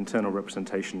generating internal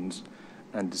representations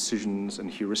and decisions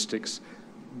and heuristics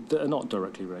that are not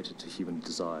directly related to human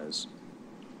desires.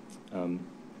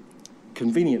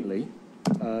 Conveniently,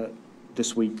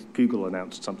 this week, Google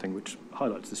announced something which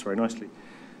highlights this very nicely.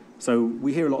 So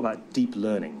we hear a lot about deep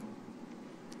learning,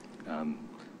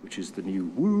 which is the new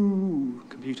woo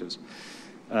computers.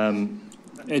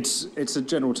 It's a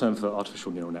general term for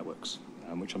artificial neural networks,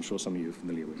 which I'm sure some of you are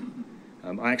familiar with.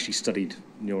 I actually studied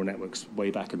neural networks way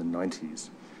back in the 90s.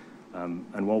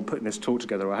 And while putting this talk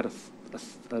together, I had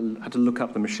to look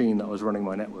up the machine that I was running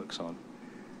my networks on,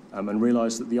 and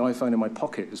realized that the iPhone in my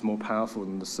pocket is more powerful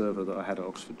than the server that I had at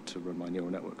Oxford to run my neural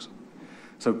networks on.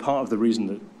 So part of the reason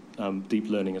that deep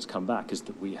learning has come back is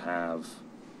that we have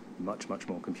much, much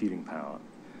more computing power.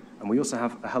 And we also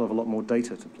have a hell of a lot more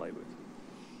data to play with.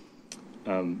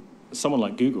 Someone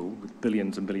like Google, with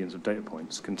billions and billions of data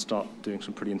points, can start doing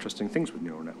some pretty interesting things with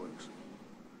neural networks.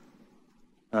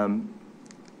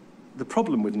 The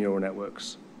problem with neural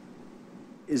networks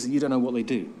is that you don't know what they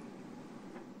do.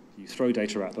 You throw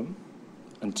data at them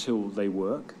until they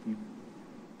work. You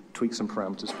tweak some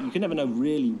parameters, but you can never know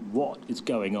really what is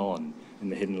going on in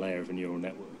the hidden layer of a neural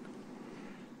network.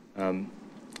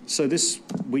 So this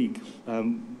week,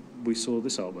 we saw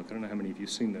this artwork. I don't know how many of you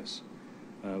have seen this,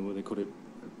 where they called it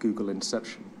Google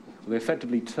Inception. Well, they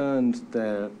effectively turned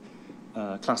their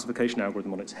classification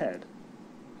algorithm on its head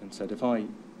and said, if I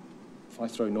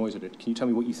throw noise at it, can you tell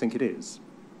me what you think it is?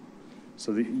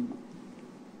 So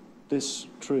this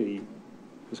tree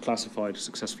was classified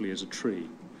successfully as a tree.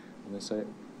 And they say,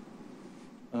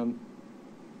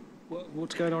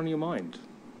 what's going on in your mind?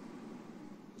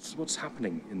 What's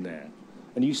happening in there?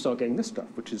 And you start getting this stuff,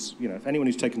 which is, you know, if anyone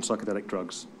who's taken psychedelic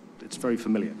drugs, it's very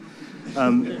familiar.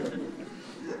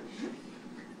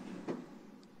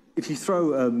 If you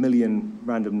throw 1 million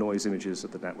random noise images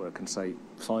at the network and say,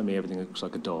 find me everything that looks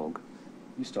like a dog,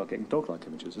 you start getting dog-like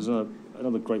images. There's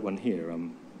another great one here.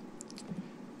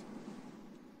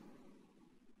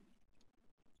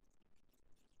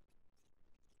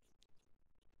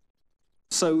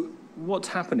 So what's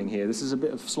happening here? This is a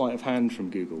bit of sleight of hand from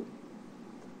Google,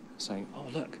 saying, oh,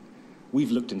 look,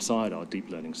 we've looked inside our deep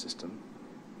learning system,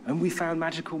 and we found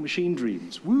magical machine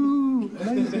dreams. Woo,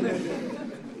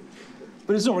 amazing.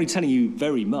 But it's not really telling you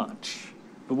very much.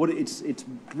 But what it's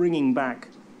bringing back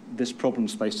this problem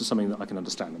space to something that I can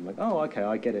understand. I'm like, oh, OK,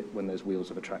 I get it when there's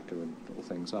wheels of a tractor and little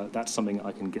things. That's something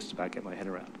I can just about get my head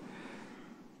around.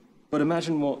 But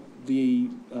imagine what the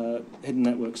hidden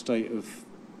network state of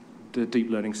the deep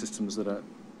learning systems that are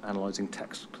analyzing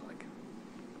text look like.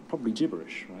 Probably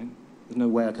gibberish, right? There's no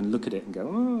way I can look at it and go,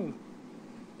 oh,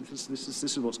 this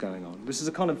is what's going on. This is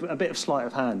a kind of a bit of sleight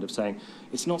of hand of saying,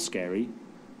 it's not scary.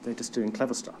 They're just doing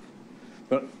clever stuff.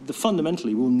 But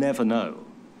fundamentally, we'll never know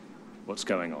what's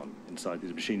going on inside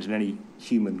these machines in any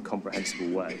human comprehensible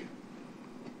way.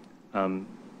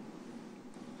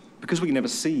 Because we can never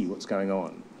see what's going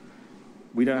on,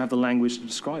 we don't have the language to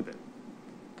describe it.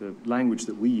 The language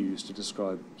that we use to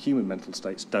describe human mental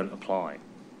states don't apply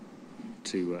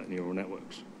to neural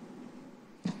networks.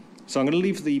 So I'm going to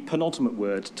leave the penultimate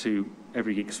word to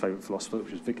every geek's favorite philosopher,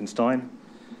 which is Wittgenstein.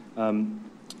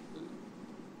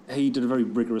 He did a very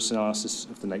rigorous analysis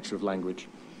of the nature of language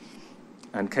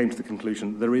and came to the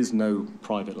conclusion that there is no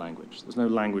private language. There's no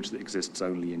language that exists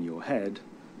only in your head.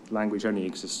 Language only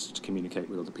exists to communicate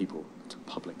with other people. It's a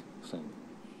public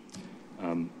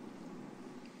thing.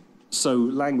 So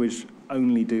language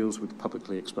only deals with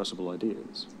publicly expressible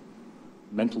ideas.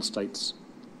 Mental states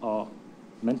are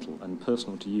mental and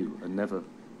personal to you, and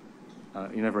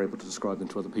you're never able to describe them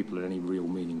to other people in any real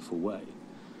meaningful way.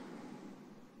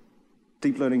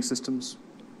 Deep learning systems,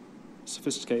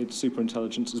 sophisticated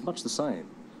superintelligence is much the same.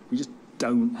 We just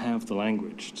don't have the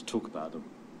language to talk about them.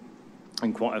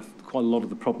 And quite a lot of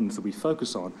the problems that we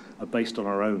focus on are based on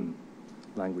our own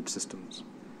language systems,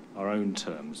 our own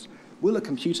terms. will a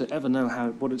computer ever know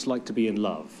what it's like to be in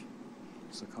love?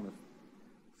 It's a kind of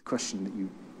question that you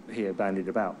hear bandied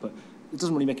about, but it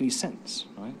doesn't really make any sense,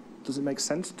 right? Does it make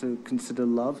sense to consider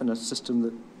love in a system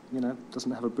that,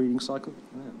 doesn't have a breeding cycle?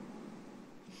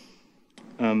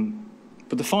 Yeah.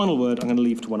 But the final word I'm going to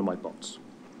leave to one of my bots.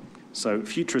 So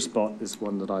Futurist bot is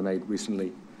one that I made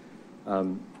recently,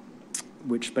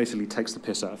 which basically takes the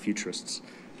piss out of futurists.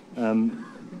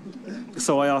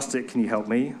 So I asked it, can you help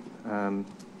me?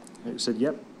 It said,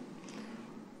 yep.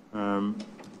 I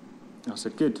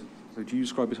said, good. So do you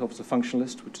describe yourself as a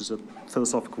functionalist, which is a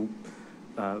philosophical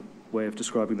way of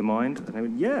describing the mind? And they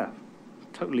went, yeah,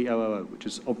 totally OOO, which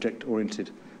is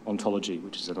object-oriented ontology,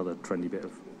 which is another trendy bit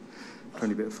of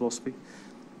philosophy.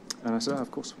 And I said, of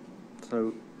course.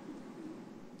 So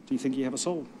do you think you have a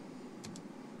soul?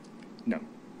 No.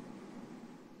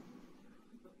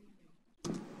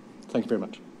 Thank you very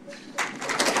much.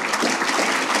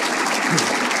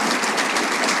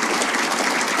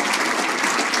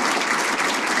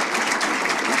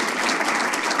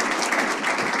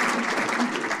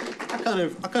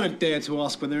 I kind of dare to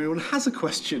ask whether anyone has a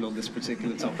question on this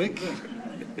particular topic.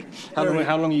 How long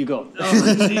have you got?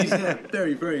 Oh, geez, yeah.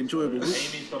 Very, very enjoyable.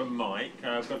 Amy's got a mic.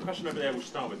 I've got a question over there we'll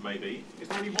start with, maybe. Is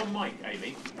there only one mic,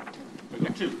 Amy? We've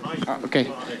got two. Okay.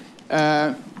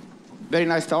 Very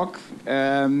nice talk.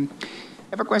 I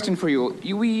have a question for you.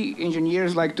 We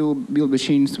engineers like to build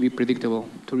machines to be predictable,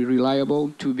 to be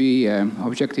reliable, to be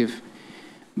objective.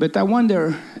 But I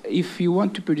wonder if you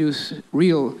want to produce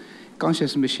real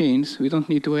conscious machines, we don't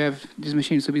need to have these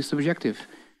machines to be subjective.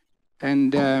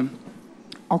 And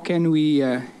how can we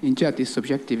inject this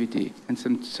subjectivity and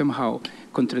somehow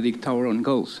contradict our own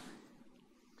goals?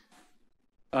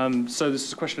 So this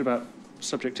is a question about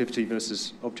subjectivity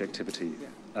versus objectivity,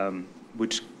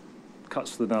 which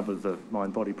cuts to the nub of the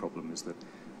mind-body problem, is that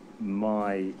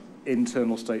my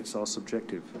internal states are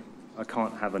subjective. I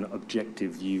can't have an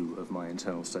objective view of my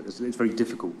internal state. It's very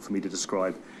difficult for me to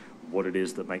describe what it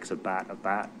is that makes a bat a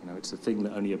bat. It's a thing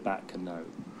that only a bat can know.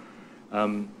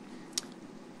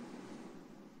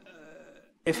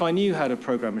 If I knew how to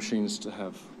program machines to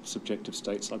have subjective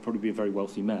states, I'd probably be a very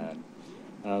wealthy man.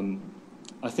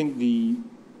 I think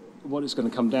what it's going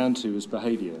to come down to is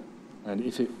behavior. And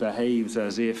if it behaves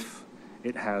as if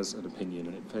it has an opinion,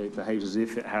 and it behaves as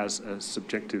if it has a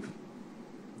subjective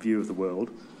view of the world,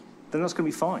 then that's going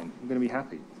to be fine. I'm going to be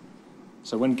happy.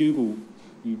 So when Google,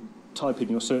 you type in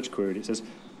your search query and it says,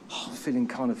 I'm feeling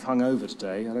kind of hungover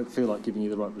today, I don't feel like giving you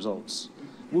the right results.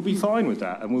 We'll be fine with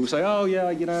that, and we'll say, oh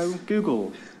yeah,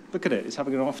 Google, look at it, it's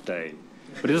having an off day.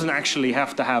 But it doesn't actually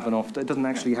have to have an off day, it doesn't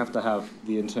actually have to have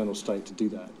the internal state to do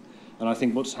that. And I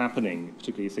think what's happening,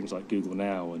 particularly things like Google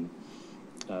Now and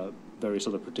various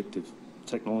other predictive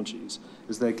technologies,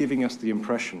 is they're giving us the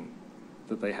impression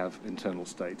that they have internal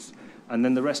states, and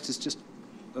then the rest is just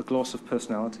a gloss of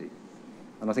personality.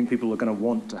 And I think people are going to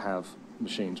want to have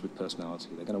machines with personality.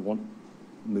 They're going to want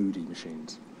moody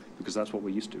machines, because that's what we're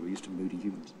used to. We're used to moody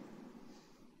humans.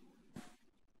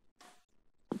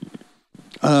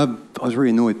 I was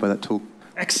really annoyed by that talk.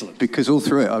 Excellent. Because all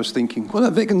through it I was thinking, what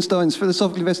about Wittgenstein's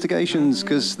philosophical investigations?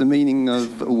 Because the meaning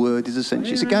of a word is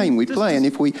essentially, it's a game we play, and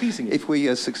if we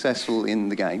are successful in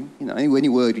the game, any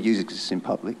word we use exists in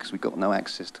public, because we've got no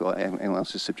access to anyone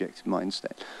else's subjective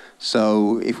mindset.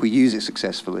 So if we use it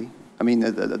successfully, the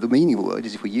meaning of a word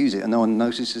is if we use it and no one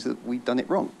notices that we've done it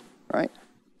wrong, right?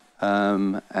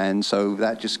 And so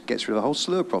that just gets rid of a whole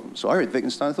slew of problems. So I read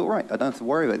Wittgenstein and thought, right, I don't have to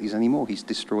worry about these anymore. He's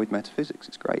destroyed metaphysics.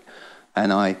 It's great.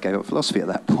 And I gave up philosophy at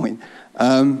that point.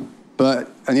 And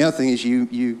the other thing is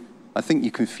I think you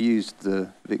confused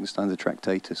the Wittgenstein of the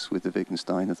Tractatus with the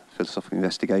Wittgenstein of the Philosophical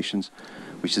Investigations,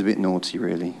 which is a bit naughty,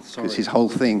 really. Because his whole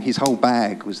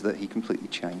bag was that he completely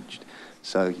changed.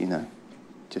 So,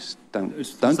 just don't do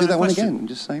that one again. I'm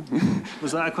just saying.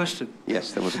 Was that a question?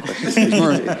 Yes, there was a question.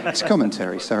 It's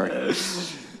commentary, sorry. Do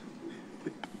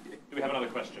we have another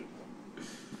question?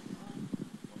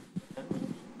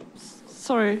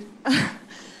 Sorry.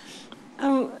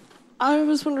 I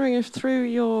was wondering if through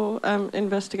your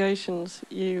investigations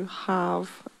you have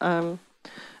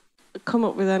come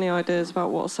up with any ideas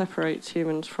about what separates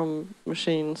humans from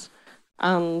machines,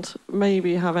 and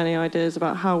maybe have any ideas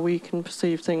about how we can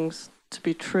perceive things to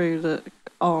be true that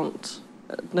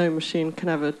no machine can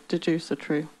ever deduce are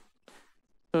true.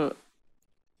 But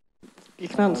you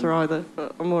can answer either,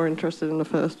 but I'm more interested in the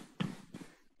first.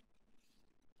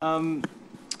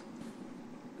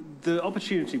 The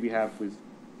opportunity we have with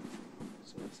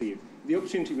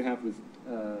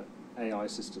AI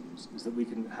systems is that we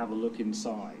can have a look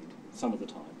inside some of the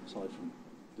time, aside from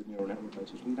the neural network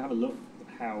data. We can have a look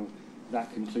at how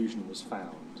that conclusion was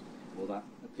found, or that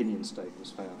opinion state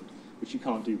was found, which you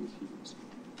can't do with humans.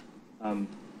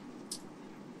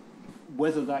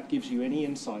 Whether that gives you any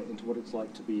insight into what it's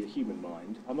like to be a human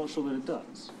mind, I'm not sure that it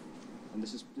does. And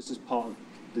this is part of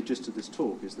the gist of this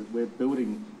talk, is that we're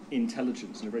building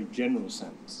intelligence in a very general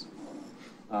sense.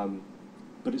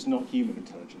 But it's not human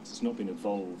intelligence. It's not been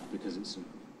evolved because it's an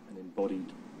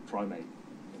embodied primate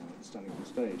standing on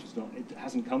stage. It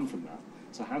hasn't come from that.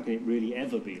 So how can it really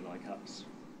ever be like us?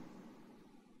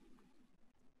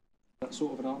 That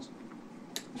sort of an answer?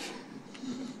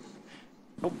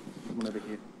 Oh, someone over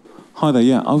here. Hi there,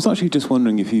 yeah. I was actually just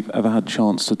wondering if you've ever had a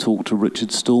chance to talk to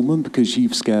Richard Stallman, because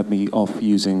you've scared me off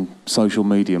using social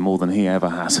media more than he ever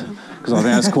has. Because I think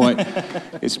that's quite...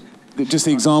 It's just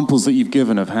the examples that you've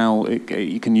given of how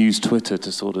you can use Twitter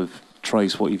to sort of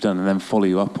trace what you've done and then follow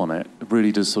you up on it. It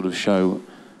really does sort of show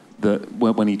that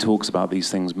when he talks about these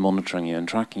things, monitoring you and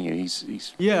tracking you,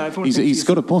 he's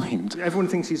got a point. Everyone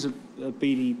thinks he's a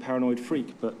beady, paranoid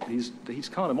freak, but he's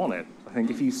kind of on it. I think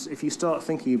if you start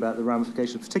thinking about the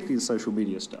ramifications, particularly the social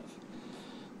media stuff,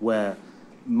 where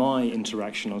my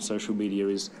interaction on social media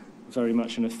is very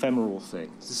much an ephemeral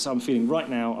thing. This is how I'm feeling right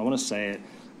now. I want to say it.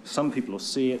 Some people will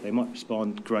see it. They might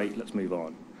respond. Great, let's move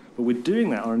on. But we're doing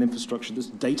that on an infrastructure that's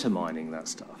data mining that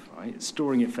stuff, right? It's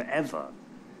storing it forever.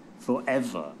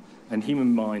 And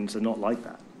human minds are not like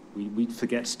that. We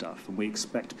forget stuff, and we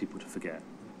expect people to forget.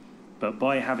 But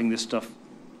by having this stuff,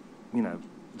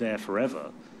 there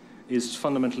forever, is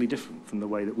fundamentally different from the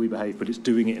way that we behave, but it's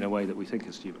doing it in a way that we think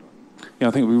is human. Yeah,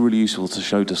 I think it would be really useful to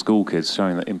show to school kids,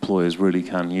 showing that employers really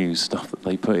can use stuff that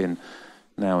they put in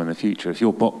now in the future. If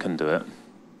your bot can do it.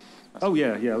 Oh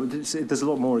yeah. There's a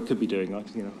lot more it could be doing. I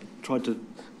tried to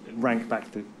rank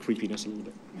back the creepiness a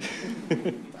little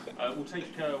bit. We'll take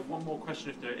one more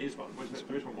question if there is one.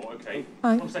 There is one more, okay.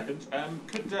 Hi. 1 second.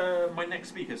 Could my next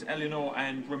speakers, Eleanor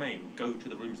and Romain, go to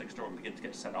the rooms next door and begin to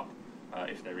get set up,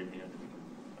 if they're in here?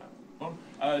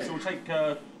 So we'll take...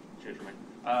 cheers, Romain.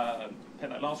 Take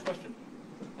that last question.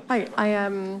 Hi,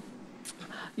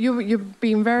 you've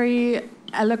been very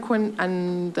eloquent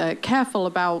and careful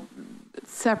about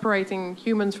separating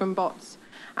humans from bots,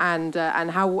 and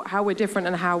how we're different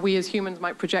and how we as humans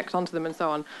might project onto them and so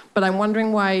on. But I'm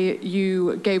wondering why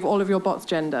you gave all of your bots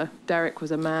gender. Derek was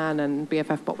a man and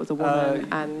BFF bot was a woman.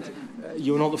 And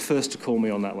you're not the first to call me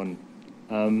on that one.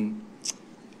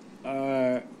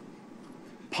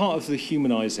 Part of the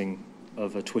humanizing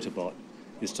of a Twitter bot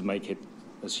is to make it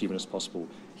as human as possible.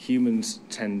 Humans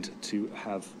tend to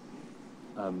have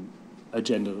a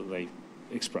gender that they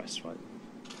express, right?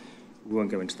 We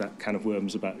won't go into that can of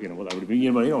worms about what that would be.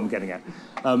 You know what I'm getting at.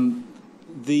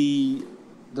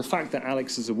 The fact that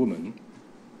Alex is a woman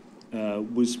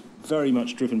was very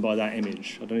much driven by that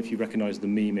image. I don't know if you recognise the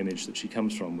meme image that she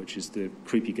comes from, which is the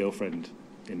creepy girlfriend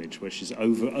image, where she's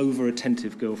over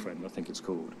attentive girlfriend, I think it's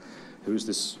called, who is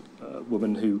this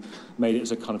woman who made it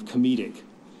as a kind of comedic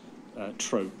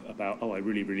trope about, oh, I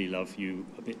really, really love you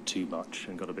a bit too much,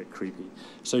 and got a bit creepy.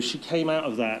 So she came out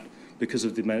of that because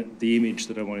of the image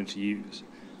that I wanted to use.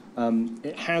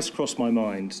 It has crossed my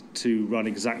mind to run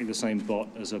exactly the same bot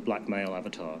as a black male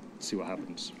avatar, see what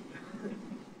happens.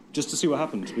 Just to see what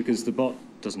happens, because the bot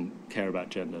doesn't care about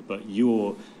gender, but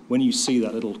when you see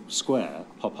that little square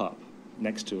pop up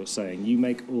next to us saying, you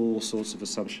make all sorts of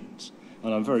assumptions,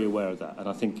 and I'm very aware of that, and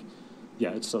I think,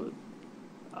 it's sort of,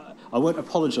 I won't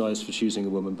apologise for choosing a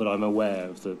woman, but I'm aware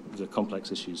of the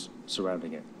complex issues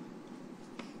surrounding it.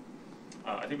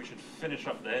 I think we should finish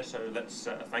up there, so let's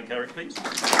thank Eric, please.